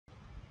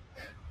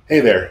Hey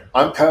there,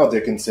 I'm Kyle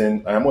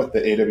Dickinson. I'm with the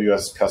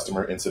AWS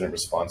Customer Incident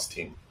Response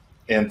team.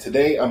 And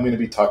today I'm going to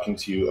be talking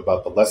to you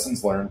about the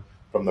lessons learned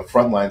from the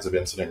front lines of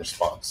incident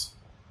response.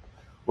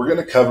 We're going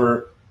to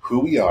cover who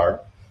we are,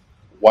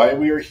 why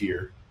we are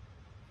here,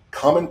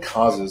 common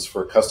causes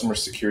for a customer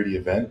security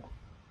event,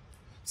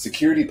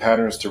 security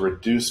patterns to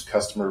reduce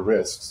customer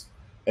risks,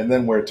 and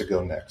then where to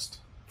go next.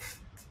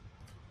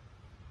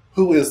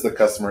 Who is the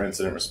Customer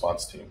Incident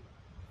Response team?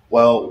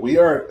 Well, we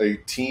are a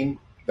team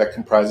that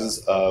comprises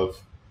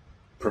of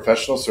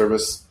professional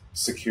service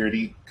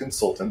security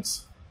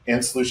consultants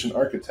and solution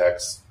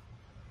architects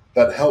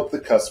that help the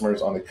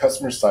customers on the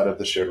customer side of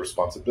the shared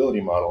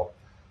responsibility model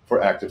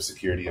for active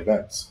security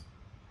events.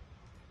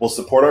 We'll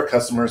support our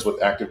customers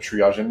with active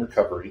triage and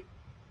recovery.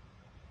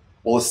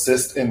 We'll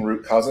assist in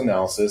root cause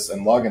analysis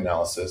and log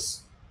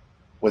analysis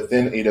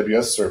within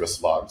AWS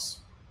service logs,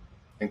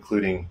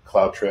 including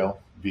CloudTrail,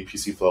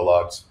 VPC flow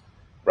logs,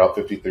 Route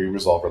 53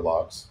 resolver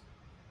logs,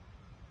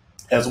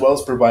 as well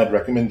as provide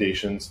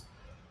recommendations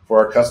for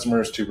our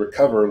customers to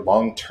recover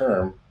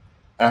long-term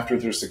after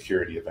their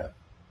security event.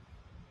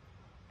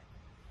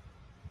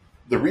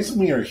 The reason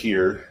we are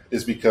here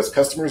is because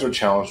customers are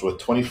challenged with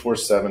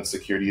 24/7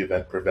 security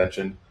event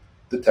prevention,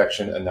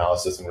 detection,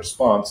 analysis, and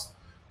response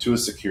to a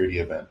security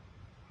event.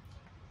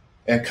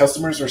 And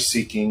customers are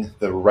seeking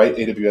the right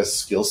AWS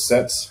skill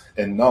sets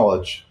and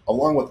knowledge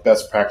along with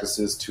best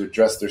practices to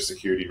address their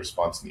security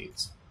response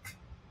needs.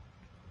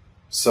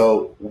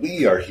 So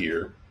we are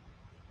here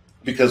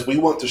because we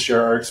want to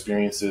share our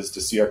experiences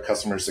to see our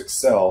customers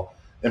excel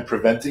in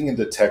preventing and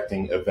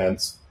detecting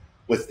events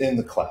within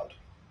the cloud.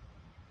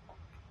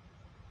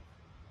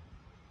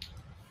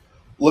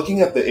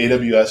 Looking at the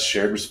AWS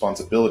shared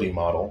responsibility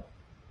model,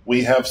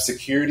 we have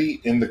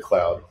security in the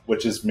cloud,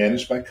 which is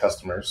managed by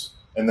customers,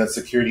 and then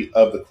security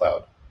of the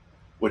cloud,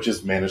 which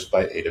is managed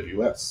by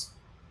AWS.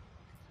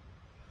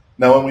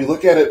 Now, when we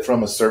look at it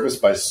from a service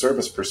by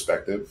service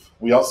perspective,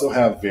 we also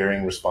have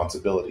varying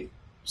responsibility.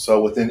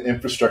 So within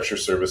infrastructure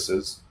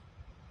services,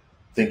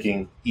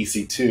 thinking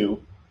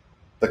EC2,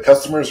 the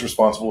customer is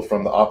responsible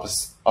from the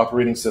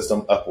operating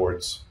system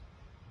upwards.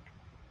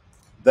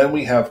 Then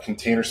we have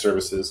container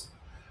services,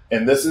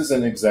 and this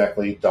isn't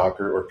exactly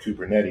Docker or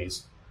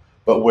Kubernetes,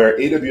 but where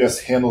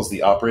AWS handles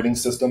the operating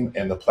system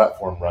and the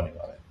platform running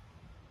on it.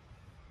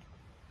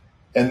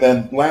 And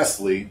then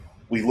lastly,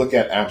 we look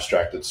at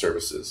abstracted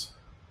services,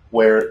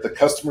 where the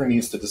customer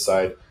needs to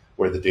decide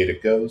where the data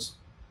goes,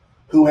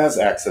 who has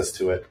access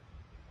to it,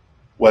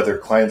 whether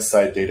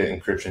client-side data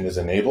encryption is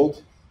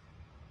enabled.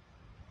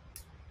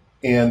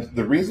 And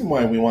the reason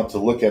why we want to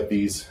look at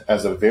these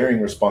as a varying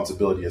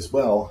responsibility as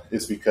well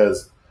is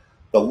because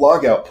the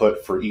log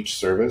output for each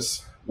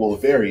service will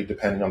vary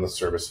depending on the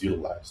service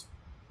utilized.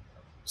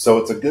 So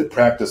it's a good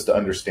practice to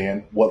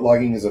understand what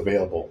logging is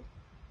available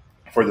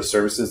for the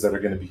services that are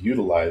going to be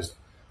utilized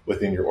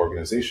within your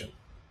organization.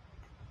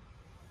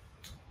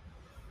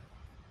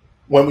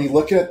 When we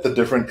look at the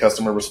different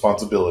customer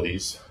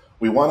responsibilities,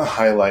 we want to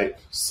highlight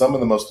some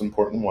of the most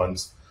important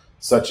ones,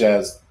 such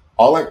as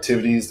all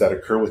activities that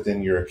occur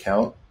within your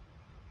account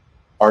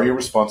are your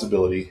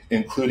responsibility,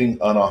 including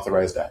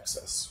unauthorized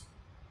access.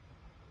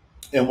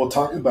 And we'll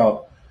talk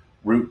about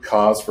root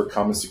cause for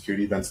common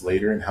security events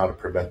later and how to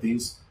prevent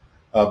these,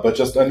 but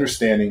just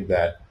understanding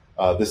that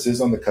this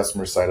is on the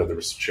customer side of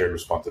the shared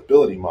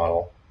responsibility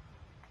model.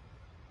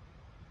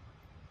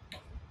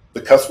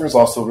 The customer is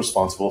also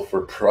responsible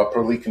for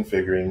properly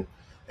configuring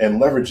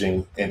and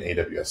leveraging an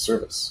AWS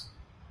service.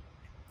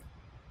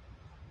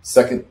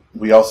 Second,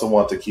 we also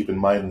want to keep in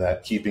mind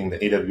that keeping the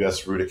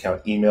AWS root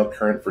account email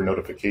current for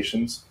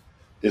notifications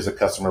is a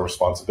customer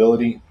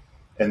responsibility,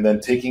 and then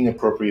taking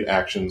appropriate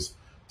actions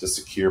to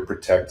secure,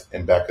 protect,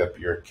 and back up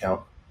your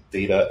account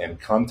data and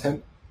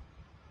content,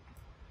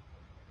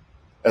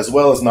 as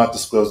well as not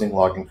disclosing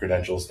login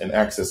credentials and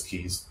access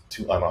keys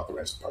to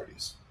unauthorized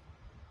parties.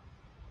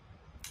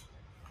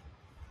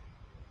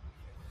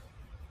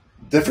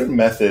 Different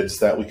methods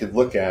that we could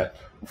look at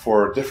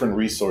for different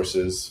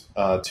resources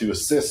to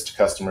assist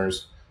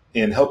customers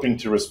in helping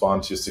to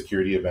respond to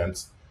security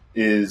events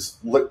is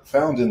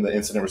found in the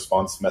incident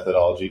response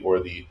methodology, or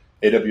the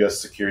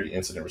AWS Security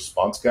Incident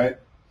Response Guide.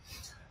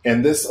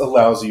 And this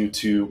allows you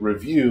to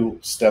review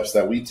steps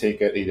that we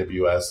take at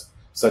AWS,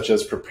 such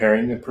as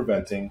preparing and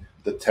preventing,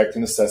 detect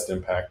and assess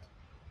impact,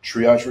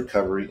 triage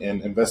recovery,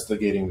 and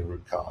investigating the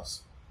root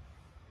cause.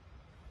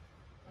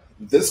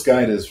 This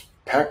guide is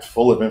packed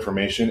full of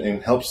information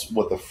and helps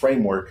with a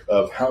framework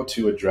of how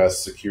to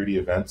address security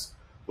events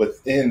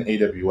within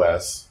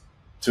AWS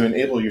to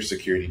enable your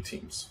security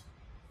teams.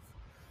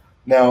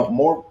 Now,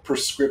 more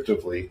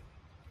prescriptively,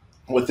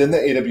 within the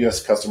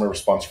AWS Customer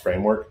Response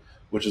Framework,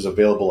 which is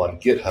available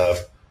on GitHub,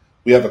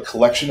 we have a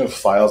collection of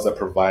files that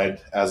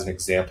provide as an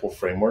example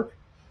framework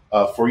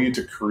for you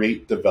to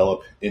create,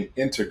 develop, and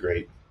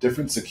integrate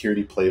different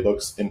security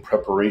playbooks in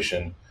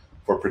preparation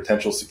for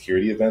potential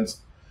security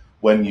events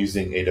when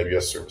using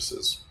AWS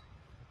services.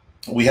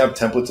 We have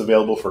templates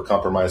available for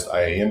compromised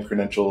IAM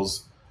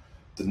credentials,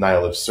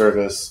 denial of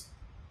service,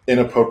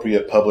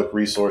 inappropriate public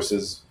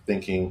resources,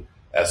 thinking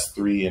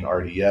S3 and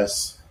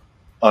RDS,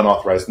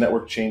 unauthorized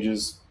network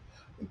changes,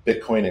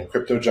 Bitcoin and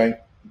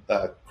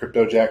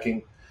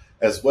cryptojacking,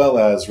 as well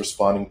as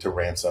responding to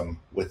ransom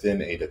within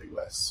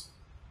AWS.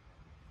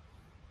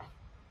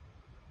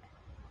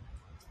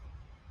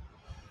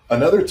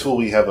 Another tool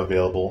we have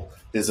available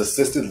is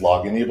Assisted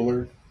Log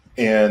Enabler,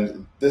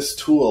 and this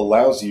tool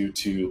allows you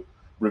to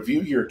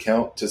review your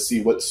account to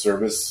see what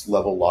service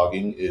level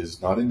logging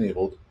is not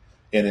enabled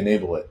and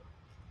enable it.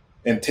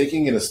 And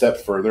taking it a step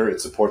further,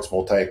 it supports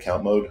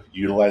multi-account mode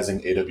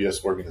utilizing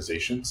AWS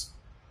organizations.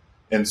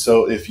 And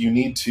so if you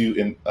need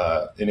to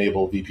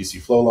enable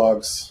VPC flow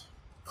logs,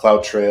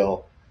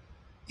 CloudTrail,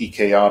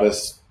 EK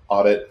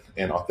audit,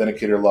 and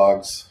authenticator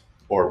logs,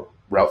 or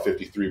Route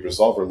 53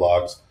 resolver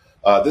logs,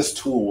 this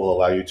tool will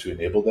allow you to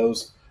enable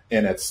those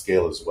and at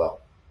scale as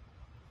well.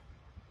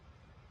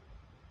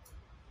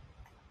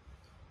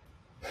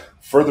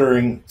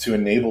 Furthering to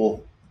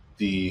enable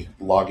the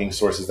logging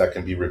sources that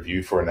can be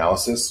reviewed for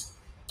analysis,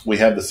 we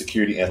have the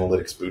Security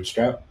Analytics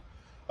Bootstrap,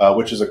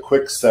 which is a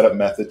quick setup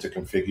method to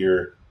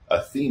configure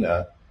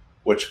Athena,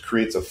 which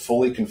creates a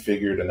fully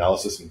configured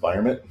analysis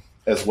environment,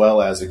 as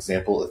well as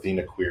example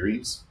Athena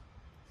queries.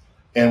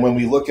 And when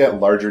we look at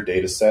larger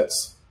data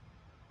sets,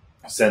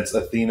 since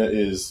Athena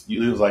is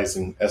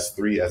utilizing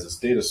S3 as its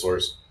data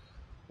source,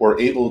 we're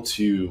able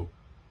to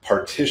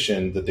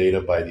partition the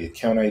data by the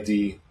account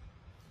ID,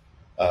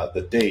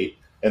 the date,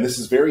 and this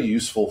is very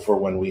useful for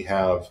when we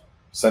have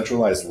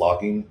centralized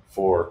logging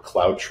for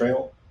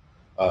CloudTrail,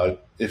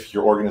 if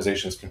your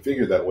organization is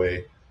configured that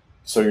way.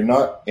 So you're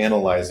not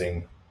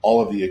analyzing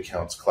all of the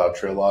account's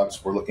CloudTrail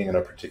logs, we're looking at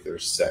a particular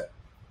set.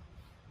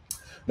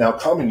 Now,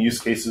 common use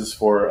cases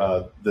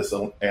for this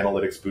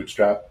analytics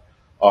bootstrap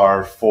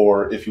are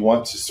for if you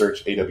want to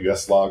search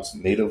AWS logs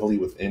natively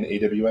within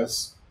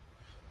AWS.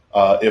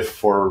 If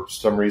for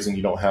some reason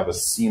you don't have a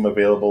SIEM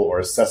available or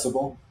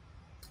accessible,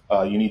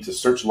 you need to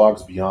search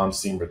logs beyond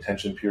SIEM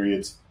retention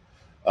periods,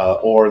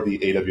 or the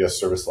AWS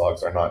service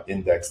logs are not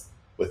indexed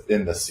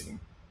within the SIEM.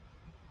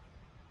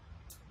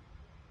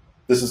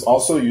 This is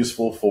also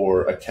useful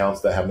for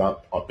accounts that have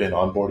not been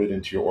onboarded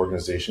into your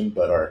organization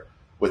but are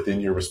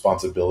within your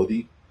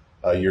responsibility.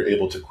 You're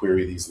able to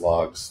query these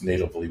logs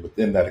natively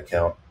within that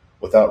account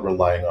without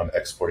relying on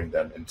exporting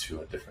them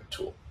into a different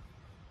tool.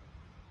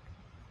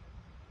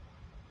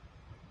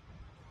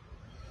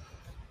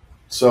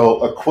 So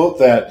a quote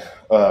that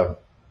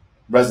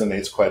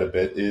resonates quite a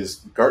bit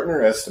is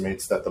Gartner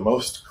estimates that the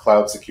most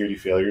cloud security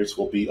failures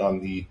will be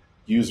on the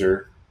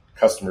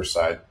customer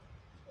side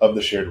of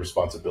the shared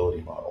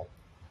responsibility model.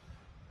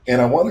 And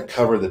I want to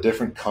cover the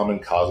different common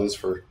causes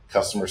for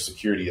customer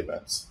security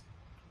events.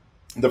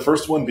 The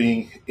first one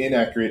being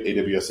inaccurate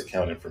AWS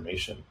account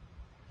information.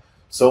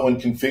 So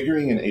when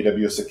configuring an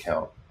AWS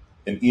account,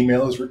 an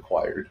email is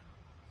required.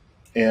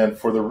 And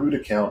for the root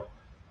account,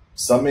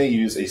 some may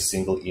use a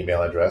single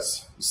email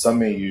address. Some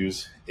may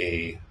use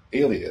an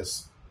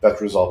alias that's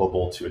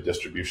resolvable to a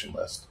distribution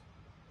list.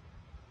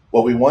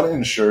 What we want to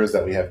ensure is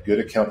that we have good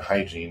account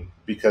hygiene,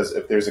 because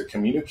if there's a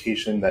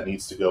communication that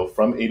needs to go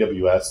from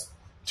AWS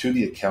to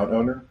the account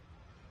owner,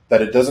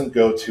 that it doesn't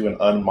go to an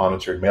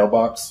unmonitored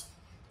mailbox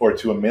or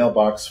to a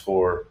mailbox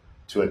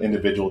to an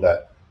individual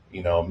that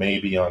may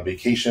be on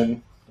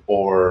vacation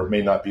or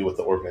may not be with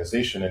the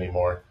organization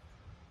anymore.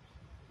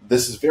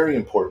 This is very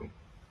important.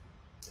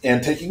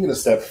 And taking it a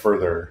step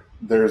further,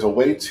 there's a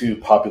way to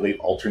populate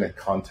alternate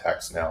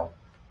contacts now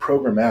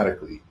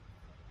programmatically,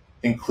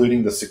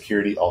 including the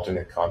security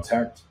alternate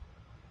contact,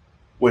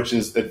 which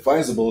is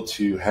advisable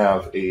to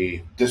have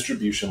a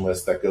distribution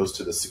list that goes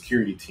to the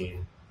security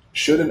team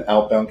should an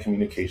outbound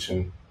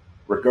communication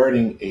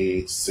regarding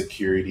a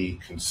security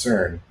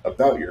concern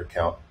about your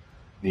account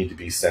need to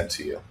be sent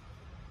to you.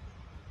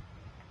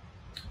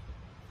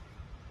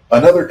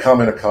 Another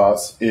common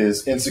cause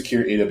is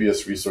insecure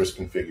AWS resource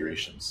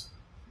configurations.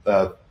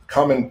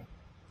 Common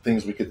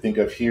things we could think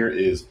of here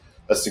is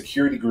a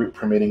security group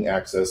permitting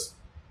access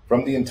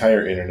from the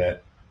entire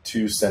internet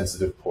to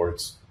sensitive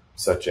ports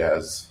such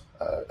as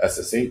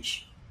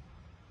SSH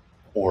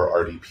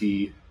or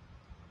RDP,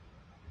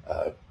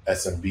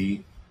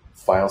 SMB,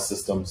 file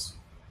systems.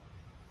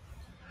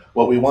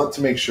 What we want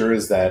to make sure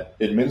is that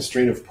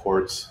administrative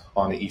ports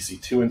on an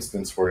EC2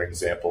 instance, for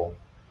example,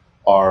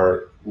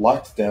 are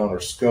locked down or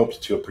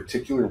scoped to a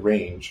particular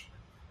range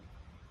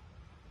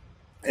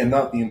and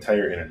not the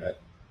entire internet.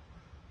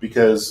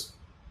 Because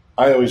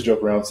I always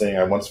joke around saying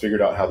I once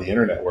figured out how the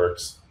internet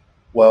works.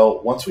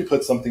 Well, once we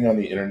put something on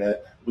the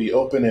internet, we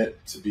open it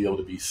to be able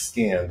to be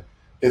scanned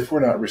if we're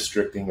not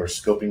restricting or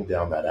scoping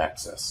down that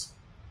access.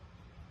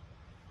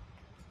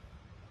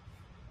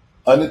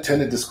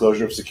 Unattended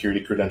disclosure of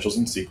security credentials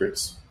and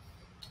secrets.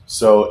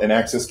 So an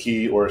access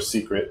key or a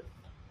secret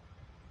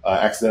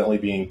accidentally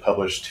being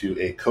published to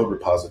a code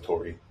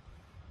repository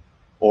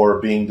or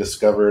being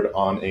discovered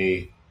on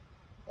a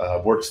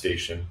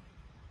workstation.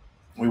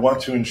 We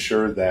want to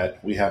ensure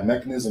that we have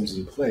mechanisms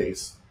in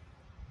place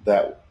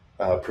that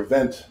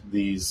prevent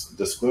these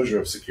disclosure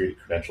of security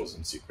credentials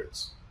and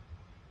secrets.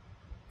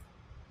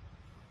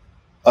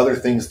 Other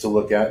things to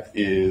look at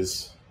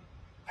is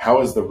how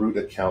is the root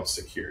account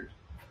secured?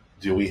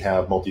 Do we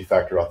have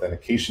multi-factor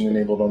authentication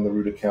enabled on the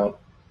root account?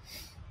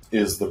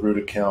 Is the root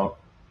account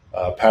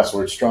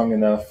password strong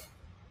enough?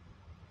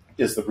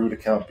 Is the root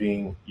account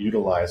being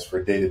utilized for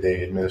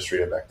day-to-day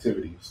administrative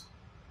activities?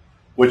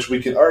 Which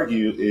we could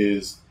argue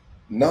is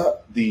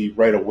not the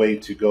right way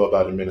to go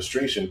about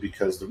administration,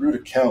 because the root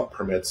account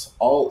permits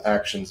all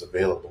actions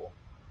available.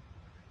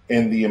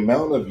 And the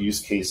amount of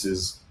use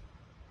cases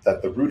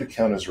that the root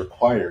account is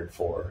required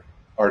for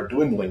are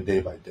dwindling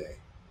day by day.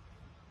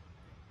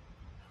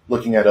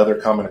 Looking at other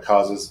common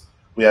causes,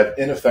 we have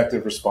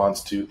ineffective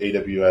response to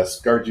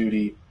AWS guard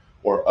duty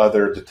or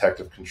other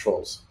detective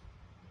controls.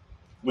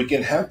 We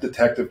can have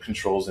detective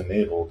controls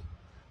enabled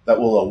that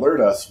will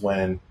alert us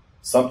when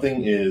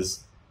something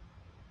is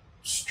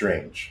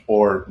strange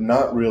or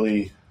not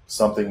really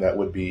something that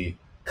would be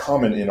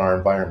common in our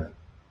environment.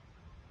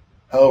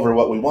 However,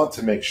 what we want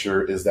to make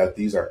sure is that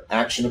these are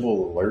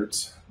actionable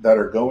alerts that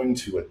are going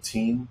to a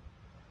team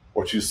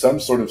or to some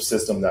sort of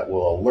system that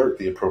will alert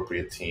the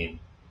appropriate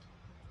team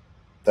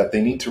that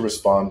they need to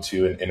respond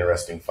to an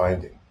interesting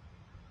finding.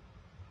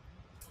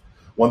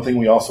 One thing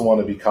we also want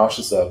to be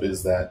cautious of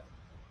is that,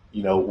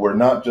 we're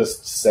not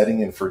just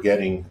setting and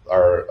forgetting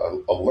our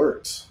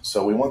alerts.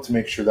 So we want to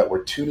make sure that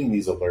we're tuning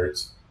these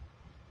alerts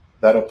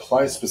that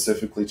apply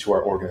specifically to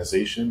our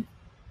organization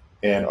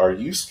and our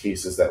use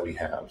cases that we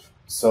have,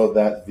 so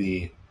that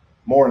the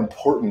more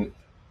important,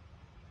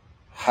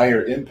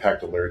 higher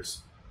impact alerts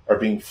are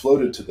being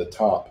floated to the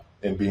top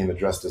and being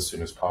addressed as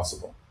soon as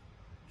possible.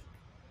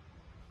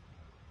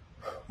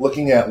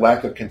 Looking at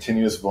lack of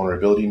continuous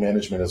vulnerability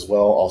management as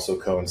well also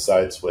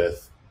coincides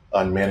with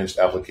unmanaged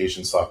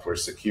application software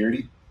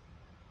security.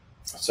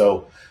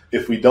 So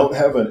if we don't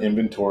have an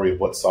inventory of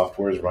what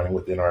software is running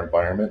within our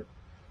environment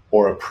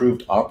or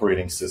approved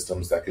operating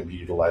systems that can be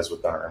utilized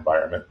within our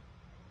environment,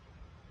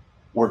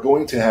 we're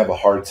going to have a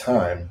hard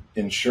time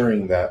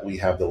ensuring that we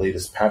have the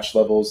latest patch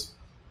levels,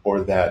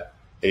 or that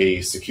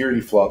a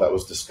security flaw that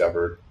was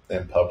discovered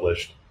and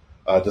published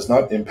does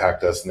not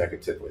impact us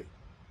negatively.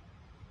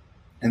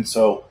 And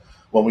so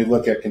when we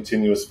look at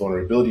continuous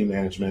vulnerability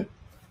management,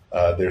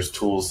 there's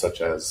tools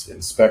such as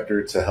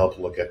Inspector to help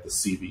look at the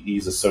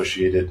CVEs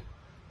associated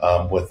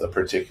with a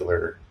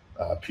particular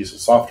piece of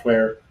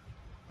software.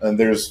 And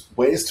there's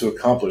ways to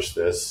accomplish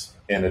this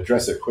and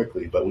address it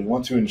quickly, but we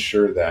want to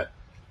ensure that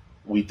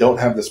we don't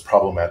have this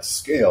problem at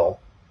scale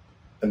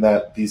and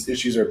that these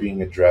issues are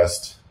being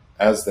addressed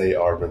as they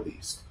are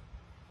released.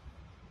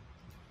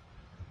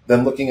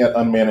 Then looking at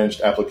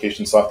unmanaged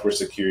application software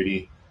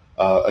security,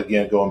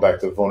 again, going back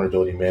to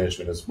vulnerability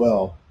management as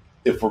well,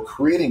 if we're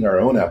creating our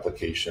own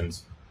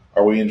applications,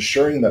 are we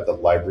ensuring that the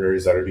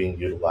libraries that are being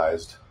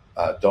utilized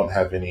don't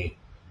have any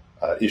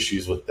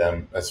issues with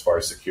them as far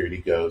as security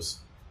goes?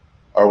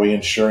 Are we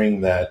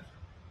ensuring that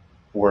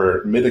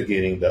we're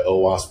mitigating the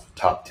OWASP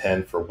top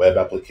 10 for web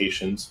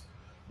applications,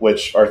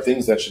 which are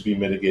things that should be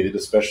mitigated,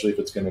 especially if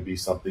it's going to be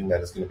something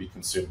that is going to be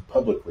consumed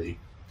publicly,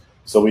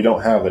 so we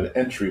don't have an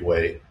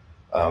entryway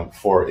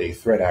for a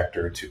threat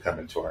actor to come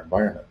into our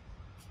environment.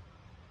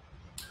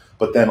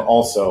 But then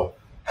also,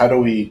 how do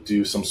we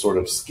do some sort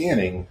of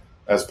scanning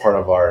as part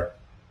of our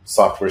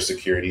software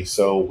security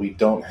so we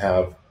don't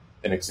have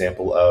an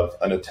example of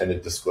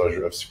unattended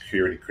disclosure of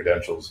security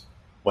credentials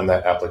when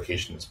that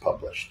application is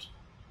published?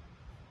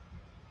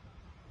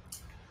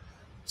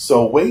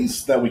 So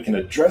ways that we can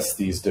address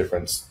these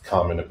different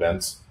common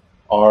events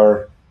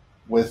are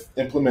with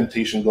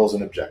implementation goals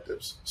and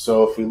objectives.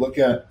 So if we look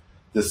at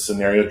this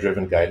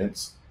scenario-driven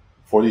guidance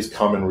for these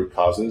common root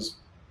causes,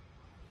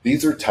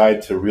 these are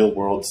tied to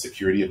real-world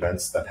security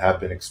events that have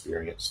been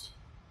experienced.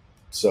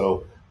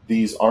 So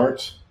these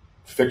aren't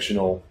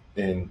fictional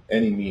in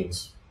any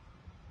means.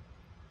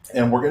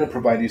 And we're going to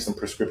provide you some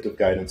prescriptive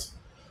guidance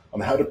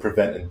on how to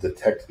prevent and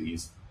detect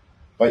these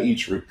by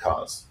each root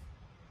cause.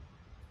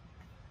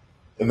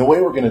 And the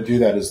way we're going to do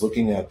that is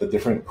looking at the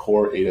different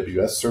core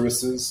AWS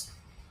services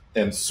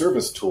and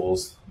service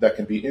tools that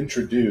can be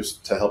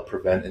introduced to help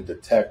prevent and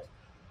detect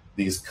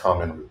these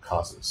common root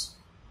causes.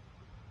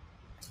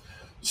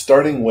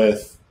 Starting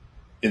with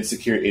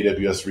insecure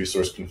AWS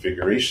resource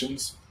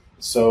configurations.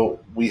 So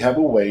we have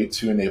a way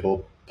to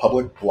enable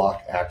public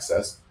block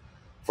access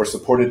for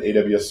supported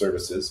AWS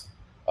services.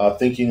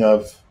 Thinking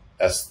of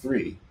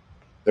S3,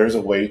 there's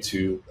a way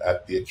to,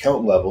 at the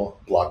account level,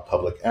 block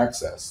public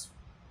access.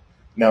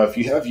 Now, if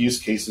you have use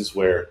cases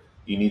where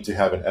you need to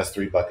have an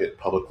S3 bucket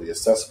publicly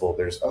accessible,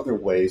 there's other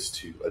ways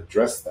to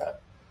address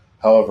that.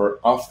 However,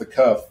 off the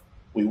cuff,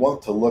 we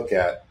want to look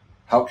at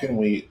how can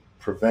we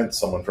prevent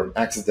someone from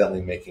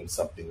accidentally making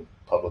something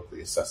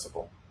publicly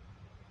accessible.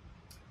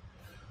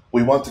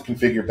 We want to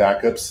configure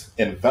backups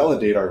and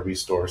validate our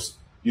resource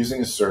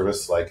using a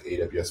service like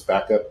AWS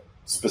Backup,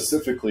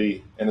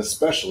 specifically and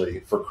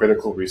especially for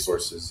critical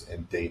resources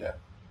and data.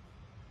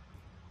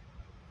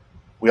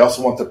 We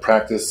also want to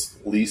practice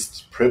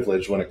least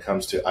privilege when it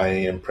comes to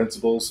IAM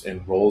principles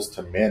and roles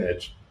to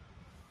manage,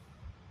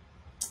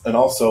 and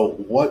also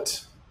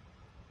what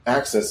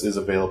access is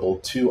available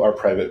to our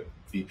private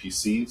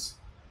VPCs,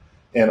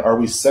 and are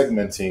we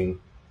segmenting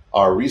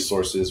are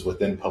resources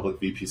within public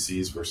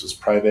VPCs versus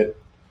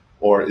private,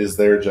 or is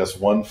there just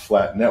one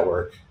flat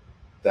network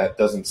that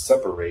doesn't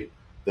separate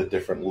the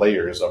different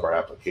layers of our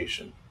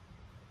application?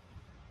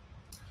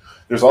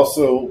 There's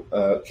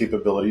also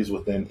capabilities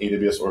within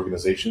AWS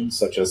organizations,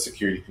 such as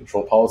security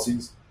control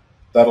policies,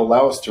 that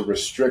allow us to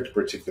restrict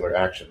particular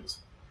actions.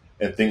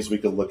 And things we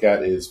could look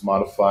at is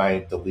modify,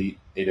 delete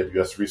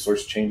AWS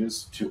resource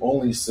changes to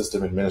only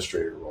system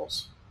administrator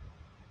roles.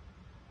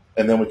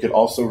 And then we could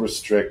also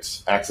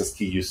restrict access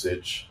key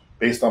usage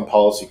based on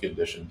policy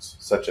conditions,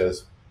 such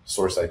as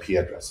source IP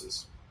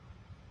addresses.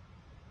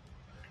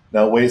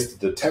 Now, ways to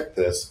detect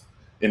this: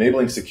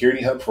 enabling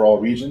Security Hub for all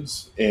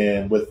regions,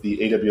 and with the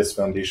AWS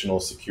Foundational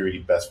Security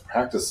Best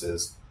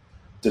Practices,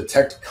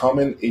 detect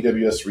common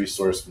AWS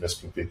resource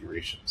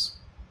misconfigurations.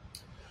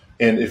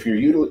 And if you're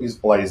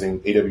utilizing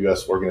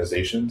AWS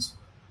organizations,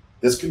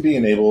 this can be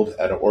enabled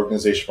at an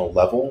organizational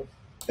level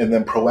and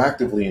then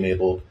proactively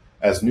enabled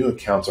as new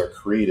accounts are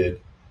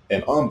created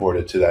and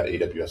onboarded to that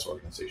AWS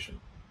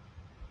organization.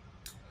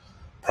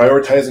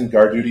 Prioritizing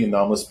guard duty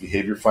anomalous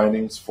behavior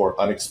findings for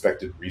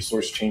unexpected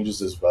resource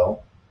changes as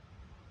well.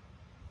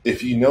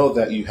 If you know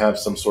that you have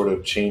some sort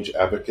of change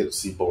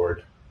advocacy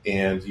board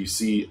and you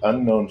see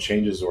unknown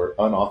changes or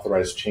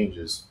unauthorized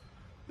changes,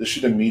 this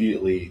should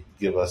immediately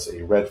give us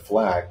a red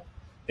flag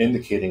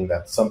indicating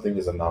that something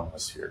is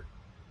anomalous here.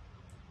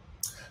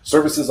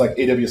 Services like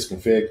AWS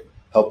Config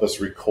help us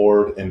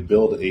record and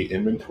build an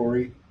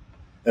inventory,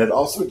 and it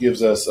also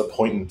gives us a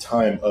point in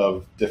time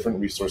of different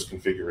resource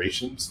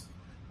configurations,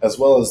 as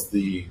well as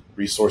the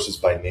resources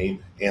by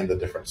name and the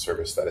different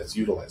service that it's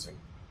utilizing.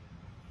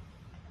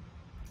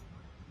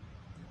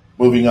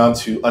 Moving on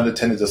to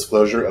unattended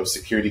disclosure of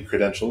security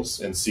credentials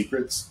and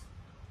secrets.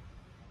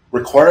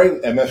 Requiring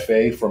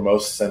MFA for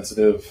most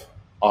sensitive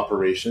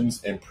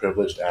operations and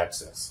privileged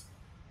access.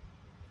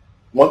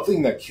 One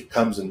thing that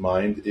comes in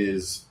mind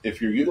is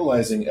if you're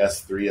utilizing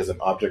S3 as an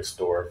object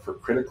store for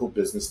critical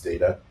business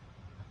data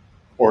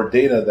or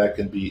data that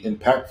can be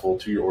impactful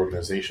to your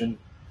organization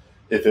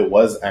if it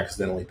was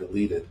accidentally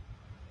deleted,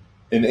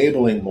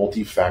 enabling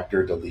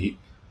multi-factor delete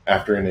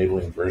after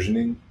enabling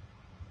versioning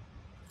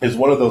is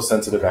one of those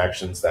sensitive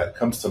actions that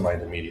comes to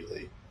mind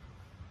immediately.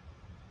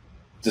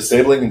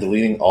 Disabling and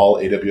deleting all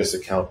AWS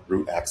account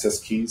root access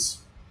keys.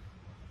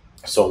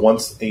 So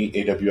once a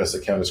AWS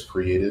account is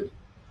created,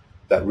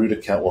 that root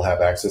account will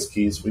have access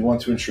keys. We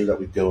want to ensure that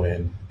we go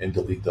in and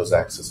delete those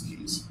access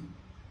keys.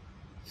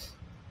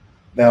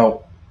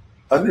 Now,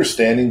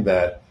 understanding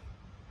that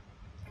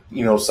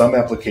some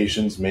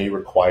applications may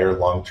require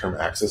long-term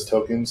access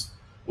tokens,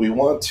 we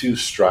want to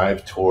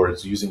strive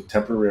towards using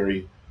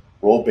temporary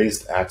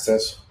role-based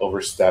access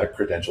over static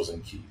credentials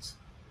and keys.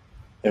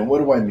 And what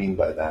do I mean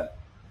by that?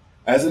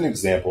 As an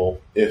example,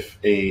 if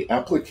an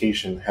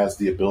application has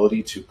the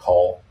ability to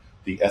call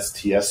the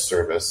STS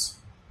service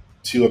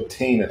to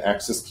obtain an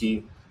access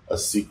key, a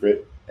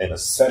secret, and a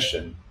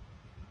session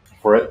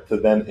for it to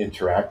then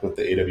interact with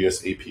the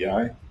AWS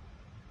API,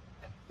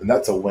 then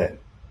that's a win.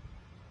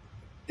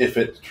 If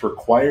it's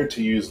required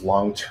to use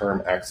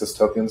long-term access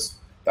tokens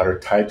that are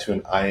tied to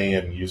an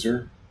IAM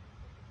user,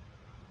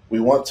 we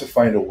want to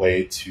find a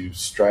way to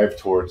strive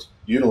towards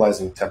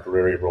utilizing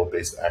temporary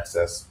role-based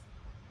access,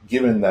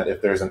 given that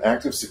if there's an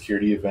active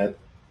security event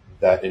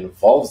that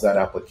involves that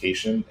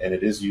application and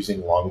it is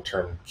using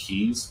long-term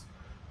keys,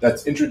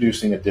 that's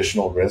introducing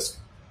additional risk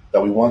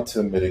that we want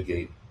to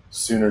mitigate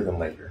sooner than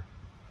later.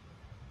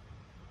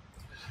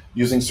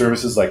 Using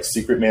services like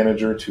Secret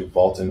Manager to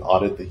vault and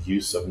audit the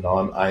use of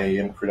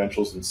non-IAM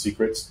credentials and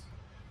secrets,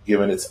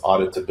 given its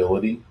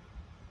auditability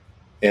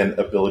and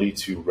ability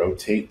to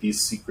rotate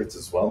these secrets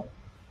as well.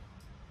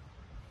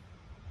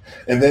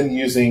 And then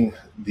using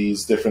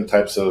these different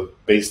types of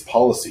base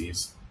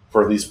policies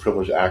for least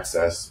privileged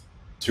access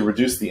to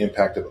reduce the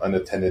impact of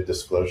unattended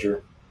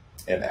disclosure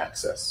and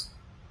access.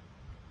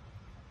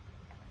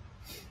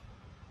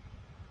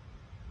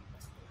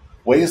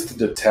 Ways to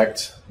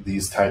detect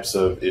these types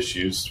of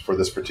issues for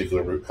this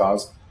particular root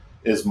cause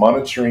is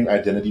monitoring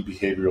identity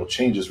behavioral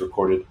changes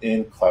recorded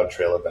in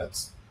CloudTrail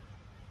events.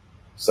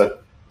 So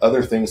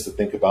other things to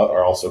think about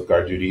are also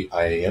guard duty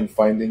IAM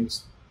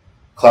findings.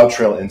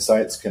 CloudTrail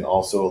Insights can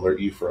also alert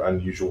you for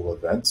unusual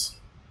events.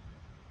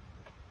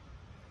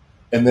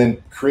 And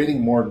then creating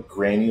more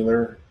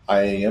granular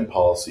IAM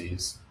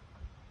policies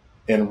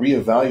and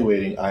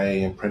reevaluating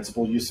IAM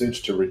principal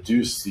usage to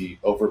reduce the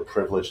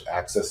overprivileged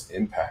access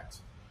impact.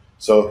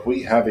 So if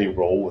we have a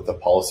role with a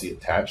policy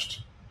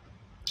attached,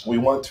 we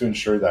want to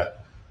ensure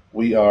that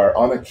we are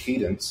on a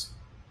cadence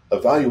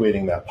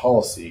evaluating that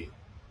policy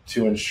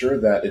to ensure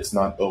that it's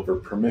not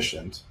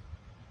over-permissioned.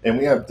 And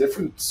we have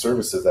different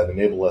services that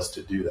enable us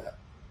to do that.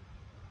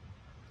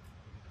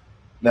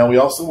 Now, we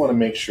also want to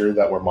make sure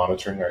that we're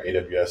monitoring our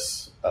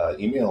AWS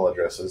email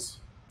addresses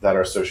that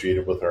are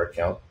associated with our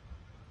account,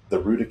 the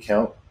root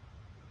account,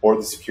 or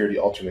the security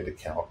alternate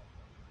account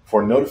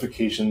for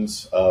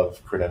notifications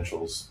of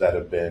credentials that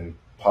have been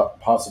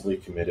possibly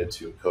committed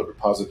to a code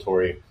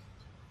repository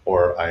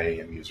or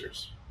IAM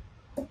users.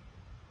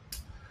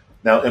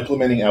 Now,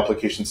 implementing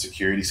application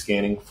security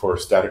scanning for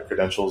static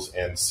credentials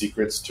and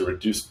secrets to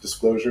reduce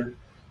disclosure.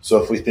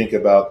 So if we think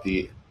about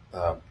the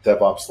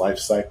DevOps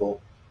lifecycle,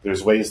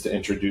 there's ways to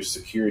introduce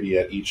security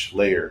at each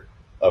layer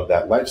of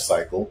that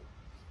lifecycle,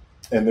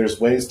 and there's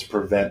ways to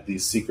prevent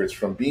these secrets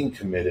from being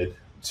committed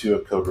to a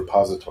code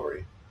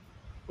repository.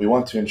 We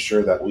want to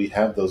ensure that we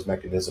have those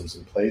mechanisms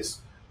in place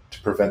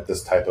to prevent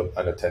this type of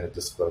unattended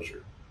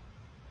disclosure.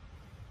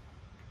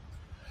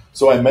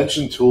 So I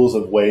mentioned tools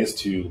of ways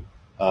to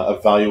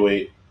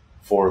evaluate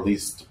for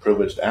least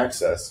privileged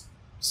access.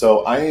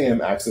 So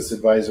IAM Access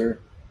Advisor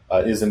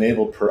is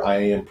enabled per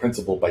IAM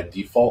principle by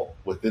default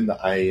within the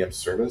IAM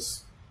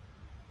service,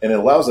 and it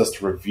allows us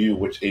to review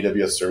which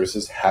AWS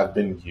services have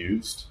been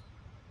used.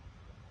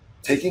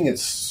 Taking it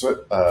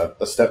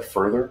a step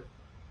further,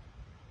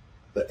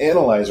 the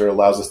analyzer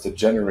allows us to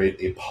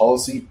generate a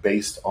policy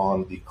based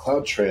on the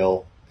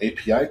CloudTrail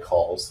API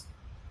calls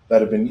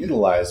that have been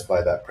utilized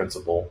by that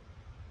principal,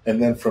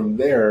 and then from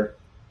there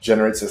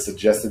generates a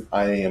suggested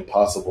IAM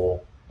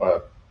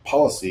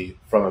policy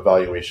from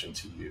evaluation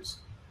to use.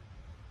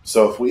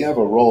 So if we have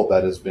a role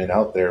that has been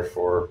out there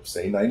for,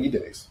 say, 90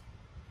 days,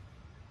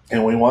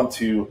 and we want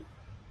to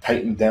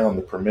tighten down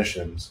the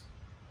permissions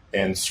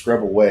and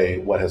scrub away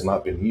what has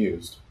not been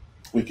used,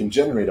 we can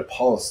generate a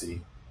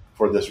policy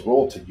for this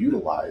role to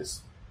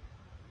utilize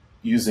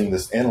using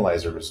this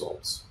analyzer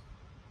results.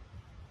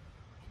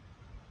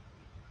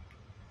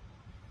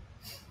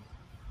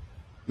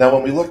 Now,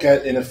 when we look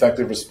at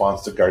ineffective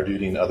response to guard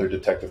duty and other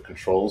detective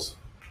controls,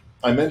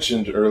 I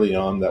mentioned early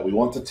on that we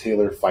want to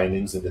tailor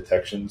findings and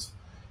detections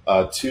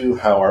to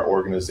how our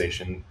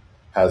organization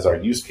has our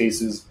use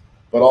cases,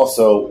 but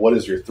also what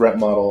is your threat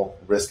model,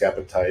 risk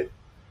appetite,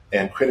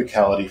 and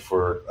criticality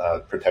for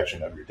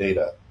protection of your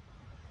data.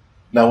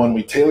 Now, when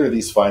we tailor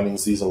these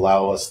findings, these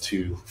allow us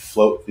to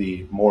float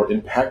the more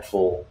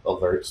impactful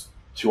alerts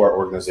to our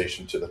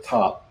organization to the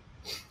top,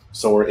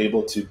 so we're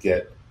able to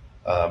get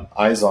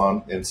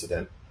eyes-on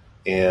incident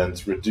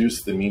and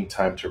reduce the mean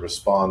time to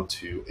respond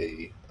to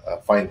a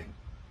finding.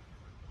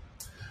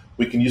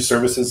 We can use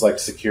services like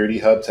Security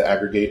Hub to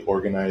aggregate,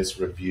 organize,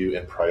 review,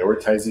 and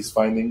prioritize these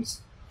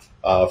findings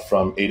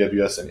from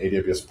AWS and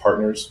AWS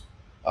partners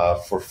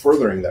for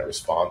furthering that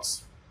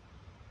response.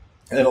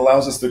 And it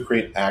allows us to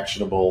create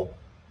actionable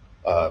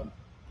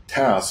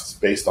tasks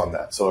based on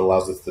that. So it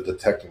allows us to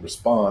detect and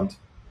respond,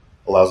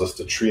 allows us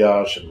to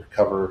triage and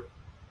recover,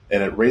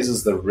 and it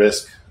raises the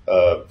risk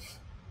of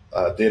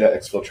data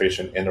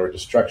exfiltration and or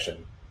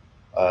destruction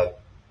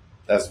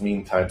as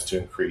mean times to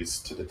increase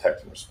to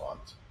detect and respond.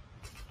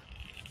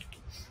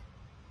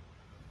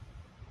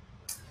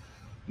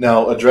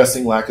 Now,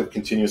 addressing lack of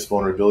continuous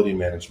vulnerability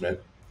management.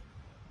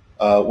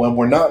 When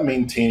we're not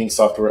maintaining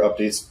software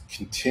updates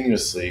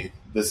continuously,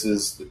 this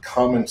is the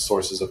common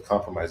sources of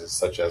compromises,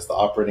 such as the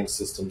operating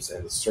systems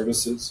and the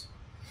services,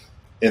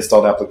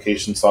 installed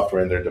application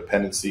software and their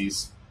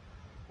dependencies,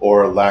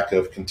 or lack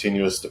of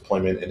continuous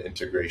deployment and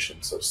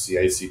integration, so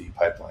CI/CD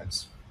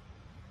pipelines.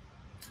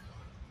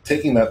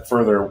 Taking that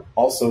further,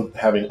 also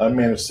having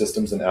unmanaged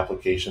systems and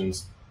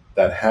applications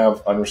that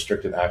have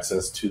unrestricted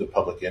access to the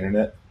public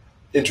internet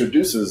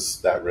introduces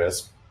that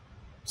risk.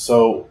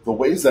 So the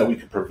ways that we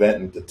could prevent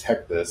and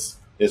detect this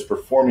is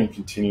performing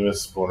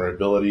continuous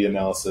vulnerability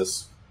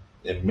analysis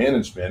and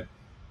management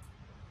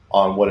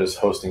on what is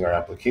hosting our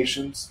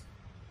applications,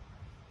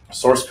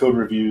 source code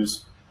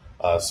reviews,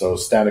 so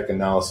static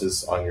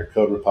analysis on your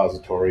code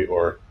repository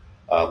or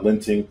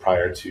linting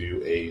prior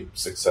to a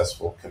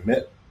successful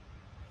commit.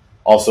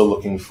 Also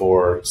looking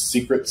for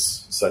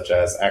secrets such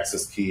as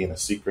access key and a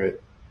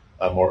secret,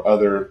 or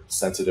other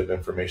sensitive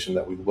information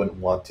that we wouldn't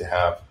want to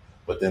have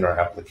within our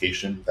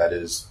application that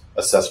is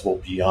accessible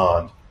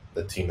beyond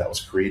the team that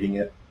was creating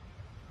it.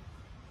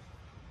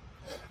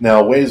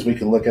 Now, ways we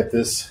can look at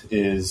this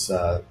is,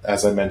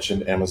 as I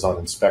mentioned, Amazon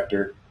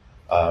Inspector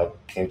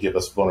can give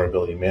us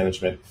vulnerability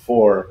management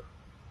for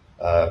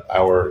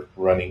our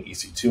running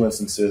EC2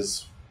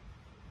 instances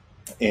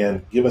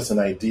and give us an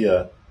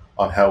idea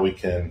on how we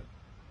can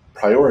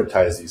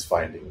prioritize these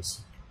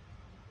findings.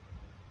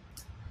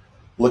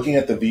 Looking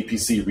at the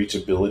VPC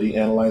Reachability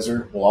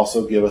Analyzer will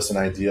also give us an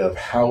idea of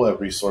how a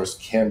resource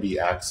can be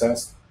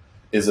accessed.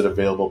 Is it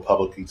available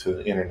publicly to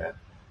the internet?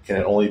 Can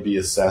it only be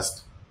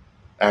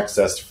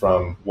accessed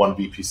from one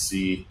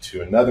VPC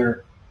to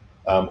another,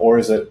 or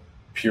is it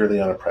purely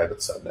on a private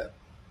subnet?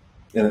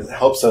 And it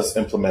helps us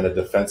implement a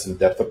defense in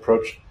depth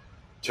approach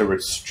to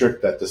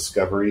restrict that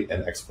discovery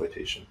and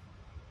exploitation.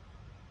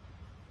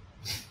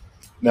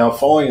 Now,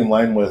 falling in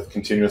line with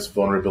continuous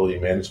vulnerability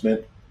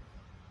management,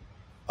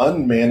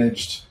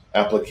 unmanaged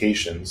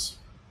applications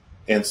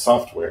and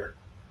software.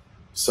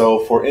 So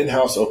for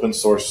in-house open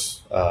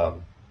source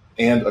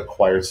and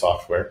acquired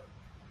software,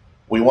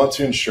 we want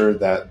to ensure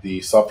that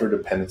the software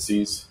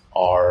dependencies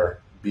are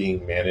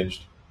being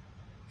managed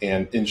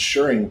and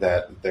ensuring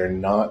that they're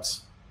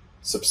not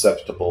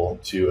susceptible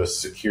to a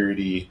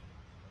security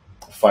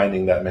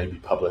finding that may be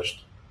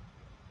published.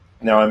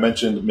 Now, I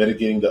mentioned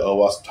mitigating the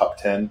OWASP top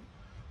 10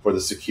 for the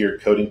secure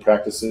coding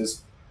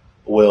practices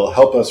will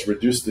help us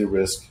reduce the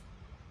risk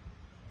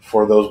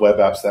for those web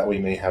apps that we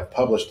may have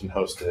published and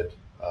hosted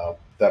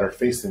that are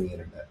facing the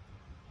internet.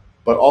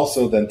 But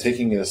also then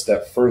taking it a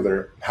step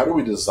further, how do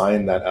we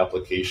design that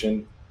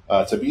application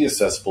to be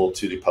accessible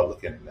to the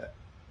public internet?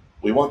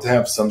 We want to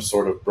have some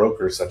sort of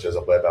broker, such as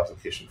a web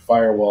application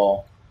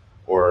firewall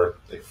or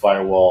a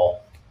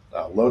firewall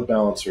load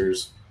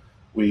balancers.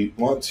 We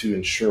want to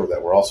ensure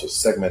that we're also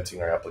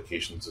segmenting our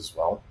applications as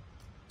well.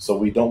 So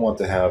we don't want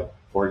to have,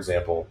 for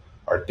example,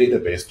 our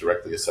database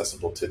directly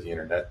accessible to the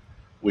internet.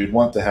 We'd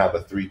want to have a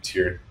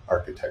 3-tiered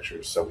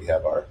architecture. So we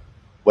have our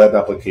web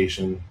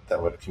application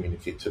that would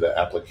communicate to the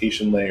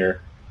application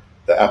layer.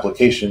 The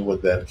application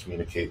would then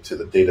communicate to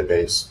the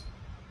database.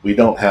 We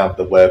don't have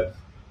the web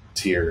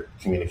tier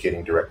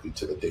communicating directly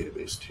to the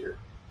database tier.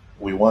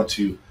 We want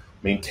to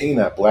maintain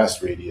that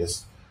blast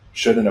radius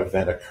should an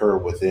event occur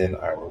within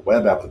our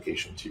web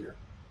application tier.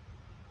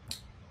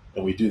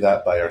 And we do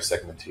that by our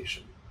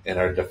segmentation and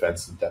our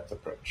defense in depth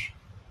approach.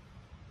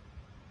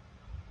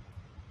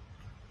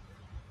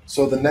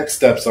 So the next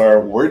steps are,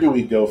 where do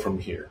we go from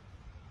here?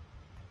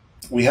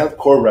 We have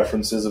core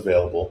references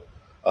available,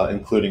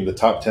 including the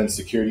top 10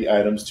 security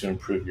items to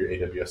improve your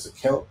AWS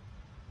account,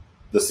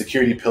 the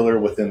security pillar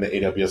within the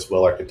AWS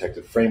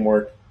well-architected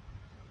framework.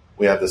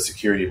 We have the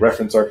security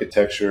reference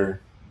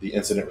architecture, the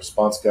incident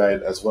response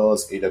guide, as well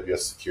as AWS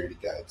security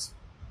guides,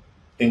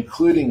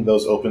 including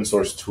those open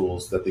source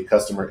tools that the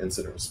customer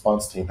incident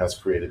response team has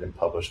created and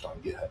published on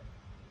GitHub.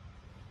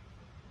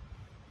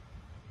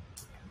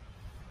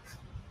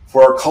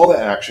 For our call to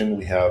action,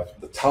 we have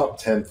the top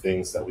 10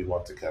 things that we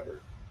want to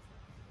cover.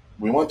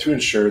 We want to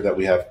ensure that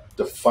we have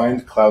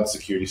defined cloud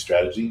security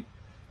strategy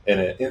and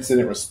an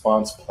incident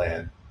response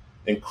plan,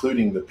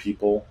 including the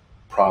people,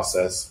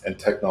 process, and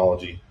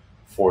technology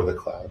for the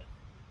cloud.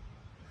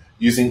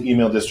 Using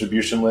email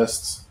distribution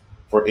lists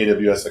for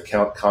AWS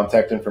account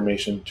contact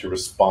information to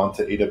respond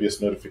to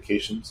AWS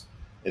notifications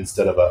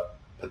instead of a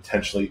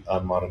potentially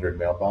unmonitored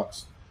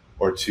mailbox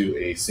or to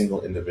a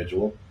single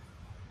individual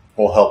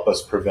will help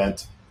us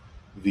prevent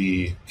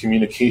the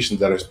communications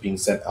that are being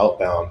sent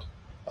outbound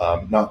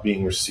not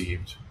being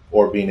received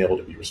or being able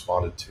to be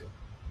responded to.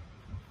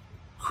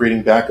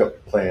 Creating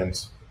backup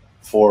plans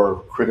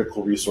for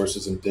critical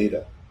resources and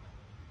data.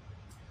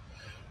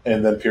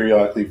 And then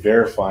periodically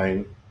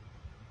verifying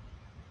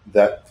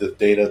that the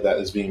data that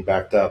is being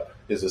backed up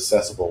is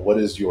accessible. What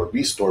is your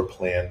restore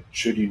plan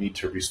should you need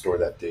to restore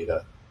that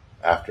data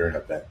after an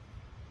event?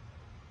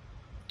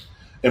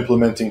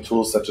 Implementing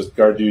tools such as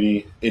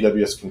GuardDuty,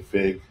 AWS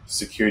Config,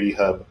 Security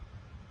Hub,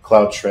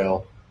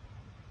 CloudTrail.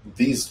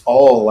 These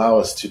all allow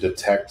us to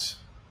detect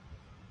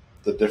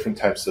the different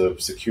types of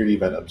security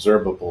event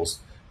observables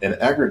and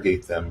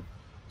aggregate them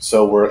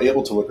so we're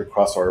able to look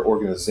across our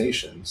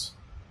organizations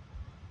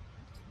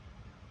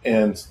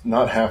and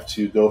not have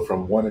to go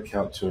from one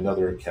account to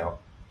another account,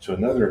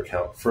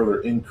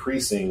 further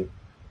increasing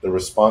the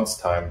response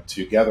time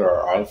to gather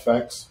our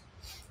artifacts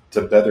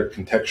to better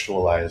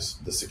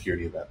contextualize the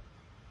security event.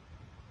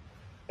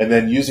 And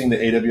then using the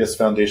AWS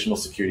foundational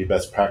security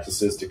best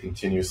practices to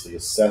continuously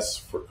assess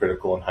for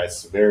critical and high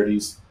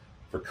severities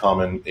for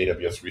common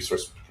AWS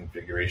resource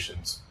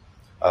configurations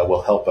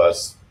will help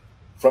us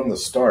from the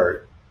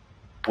start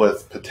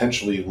with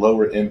potentially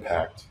lower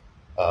impact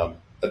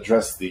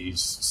address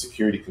these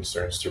security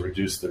concerns to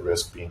reduce the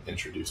risk being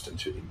introduced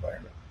into the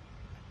environment.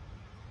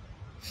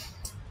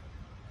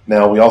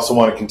 Now, we also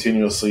want to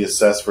continuously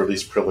assess for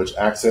least privileged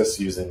access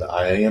using the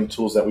IAM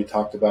tools that we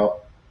talked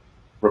about,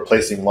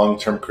 replacing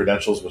long-term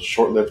credentials with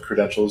short-lived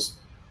credentials,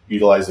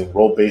 utilizing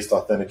role-based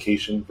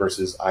authentication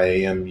versus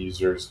IAM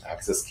users'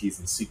 access keys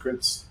and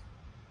secrets,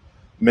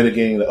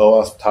 mitigating the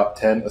OWASP top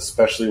 10,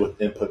 especially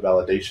with input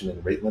validation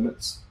and rate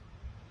limits,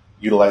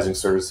 utilizing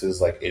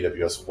services like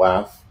AWS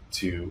WAF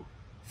to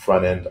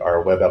front-end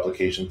our web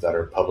applications that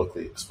are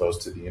publicly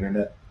exposed to the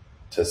internet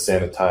to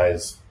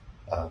sanitize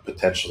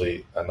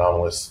potentially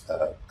anomalous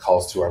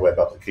calls to our web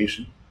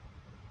application,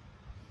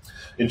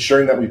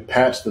 ensuring that we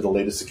patch to the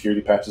latest security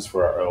patches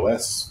for our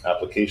OS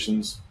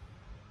applications,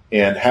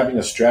 and having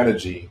a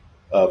strategy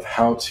of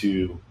how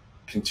to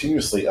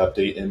continuously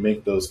update and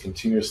make those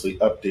continuously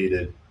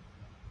updated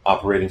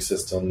operating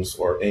systems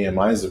or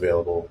AMIs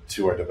available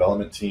to our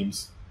development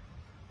teams,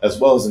 as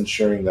well as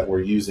ensuring that we're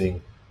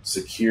using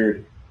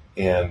secured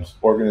and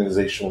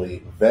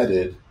organizationally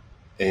vetted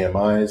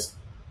AMIs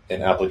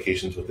and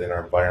applications within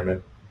our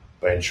environment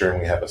by ensuring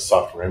we have a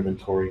software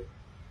inventory,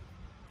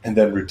 and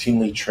then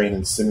routinely train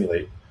and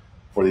simulate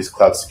for these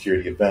cloud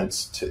security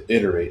events to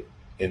iterate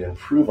and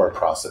improve our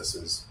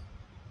processes,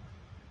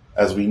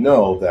 as we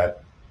know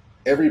that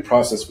every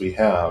process we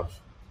have,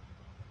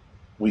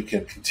 we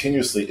can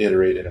continuously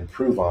iterate and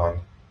improve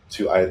on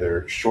to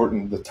either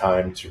shorten the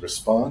time to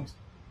respond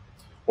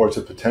or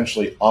to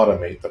potentially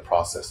automate the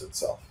process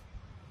itself.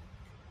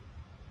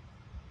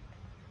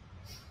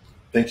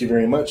 Thank you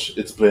very much.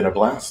 It's been a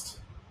blast.